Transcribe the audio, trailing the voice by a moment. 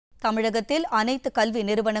தமிழகத்தில் அனைத்து கல்வி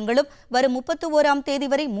நிறுவனங்களும் வரும் 31ஆம் தேதி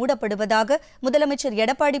வரை மூடப்படுவதாக முதலமைச்சர்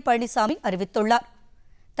எடப்பாடி பழனிசாமி அறிவித்துள்ளார்.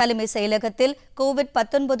 தலைமை செயலகத்தில்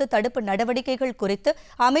கோவிட்-19 தடுப்பு நடவடிக்கைகள் குறித்து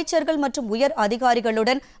அமைச்சர்கள் மற்றும் உயர்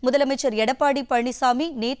அதிகாரிகளுடன் முதலமைச்சர் எடப்பாடி பழனிசாமி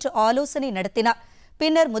நேற்று ஆலோசனை நடத்தினார்.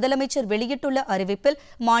 பின்னர் முதலமைச்சர் வெளியிட்டுள்ள அறிவிப்பில்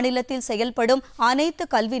மாநிலத்தில் செயல்படும் அனைத்து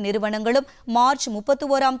கல்வி நிறுவனங்களும் மார்ச்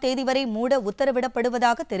 31ஆம் தேதி வரை மூட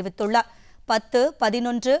உத்தரவிடப்படுவதாக தெரிவித்துள்ளார். 10,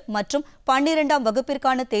 11 மற்றும் 12ஆம்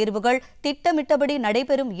வகுப்பிற்கான தேர்வுகள் திட்டமிட்டபடி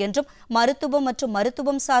நடைபெறும் என்றும் மருத்துவம் மற்றும்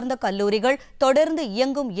மருத்துவம் சார்ந்த கல்லூரிகள் தொடர்ந்து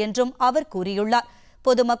இயங்கும் என்றும் அவர் கூறியுள்ளார்.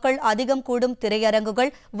 பொதுமக்கள் அதிகம் கூடும்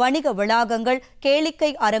திரையரங்குகள், வணிக வளாகங்கள், கேளிக்கை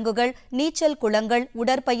அரங்குகள், நீச்சல் குளங்கள்,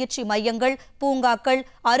 உடற்பயிற்சி மையங்கள், பூங்காக்கள்,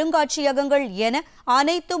 அருங்காட்சியகங்கள் என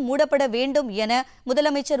அனைத்தும் மூடப்பட வேண்டும் என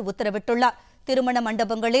முதலமைச்சர் உத்தரவிட்டுள்ளார். திருமண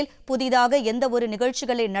மண்டபங்களில் புதிதாக எந்தவொரு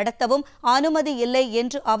நிகழ்ச்சிகளை நடத்தவும் அனுமதி இல்லை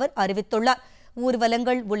என்று அவர் அறிவித்துள்ளார்.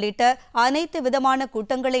 ஊர்வலங்கள் உள்ளிட்ட அனைத்து விதமான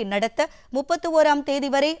கூட்டங்களை நடத்த 31ஆம் தேதி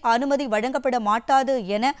வரை அனுமதி வழங்கப்பட மாட்டாது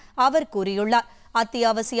என அவர் கூறியுள்ளார்.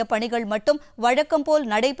 அத்தியாவசிய பணிகள் மட்டும் வழக்கம் போல்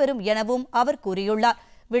நடைபெறும் எனவும் அவர் கூறியுள்ளார்.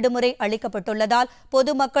 விடுமுறை அளிக்கப்பட்டுள்ளதால்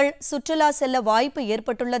பொதுமக்கள் சுற்றுலா செல்ல வாய்ப்பு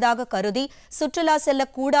ஏற்பட்டுள்ளதாக கருதி சுற்றுலா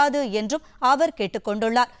செல்லக்கூடாது என்றும் அவர் கேட்டுக்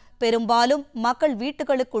கொண்டுள்ளார். பெரும்பாலும் மக்கள்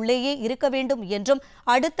வீட்டுகளுக்குள்ளேயே இருக்க வேண்டும் என்றும்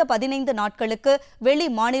அடுத்த 15 நாட்களுக்கு வெளி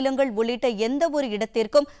மாநிலங்கள் உள்ளிட்ட எந்த ஒரு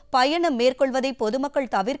இடத்திற்கும் பயணம் மேற்கொள்வதை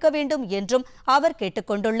பொதுமக்கள் தவிர்க்க வேண்டும் என்றும் அவர் கேட்டுக்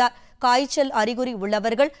கொண்டுள்ளார். காய்ச்சல் அறிகுறி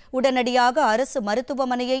உள்ளவர்கள் உடனடியாக அரசு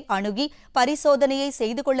மருத்துவமனையை அணுகி பரிசோதனையை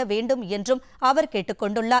செய்து கொள்ள வேண்டும் என்றும் அவர் கேட்டுக்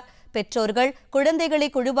கொண்டுள்ளார். பெற்றோர்கள் குழந்தைகளை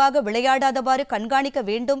குழுவாக விளையாடாதவாறு கண்காணிக்க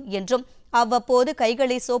வேண்டும் என்றும் அவ்வப்போது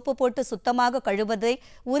கைகளை சோப்பு போட்டு சுத்தமாக கழுவதை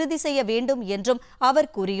உறுதி செய்ய வேண்டும் என்றும் அவர்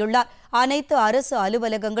கூறியுள்ளார். அனைத்து அரசு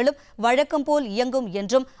அலுவலகங்களும் வழக்கம் போல் இயங்கும்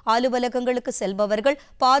என்றும் அலுவலகங்களுக்கு செல்பவர்கள்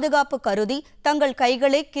பாதுகாப்பு கருதி தங்கள்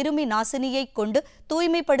கைகளை கிருமி நாசினியை கொண்டு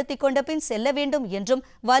தூய்மைப்படுத்திக் கொண்ட பின் செல்ல வேண்டும் என்றும்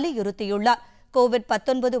வலியுறுத்தியுள்ளார்.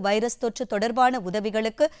 கோவிட்-19 வைரஸ் தொற்று தொடர்பான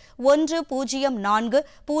உதவிகளுக்கு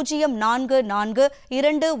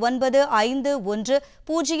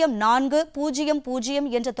 10442951040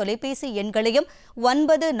 என்ற தொலைபேசி எண்களையும்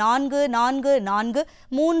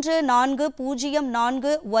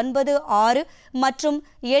 9444340496 மற்றும்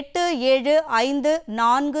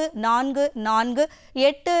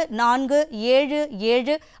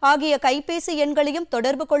 8754448477 ஆகிய கைபேசி எண்களையும்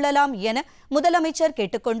தொடர்பு கொள்ளலாம் என முதலமைச்சர்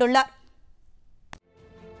கேட்டுக் கொண்டுள்ளார்.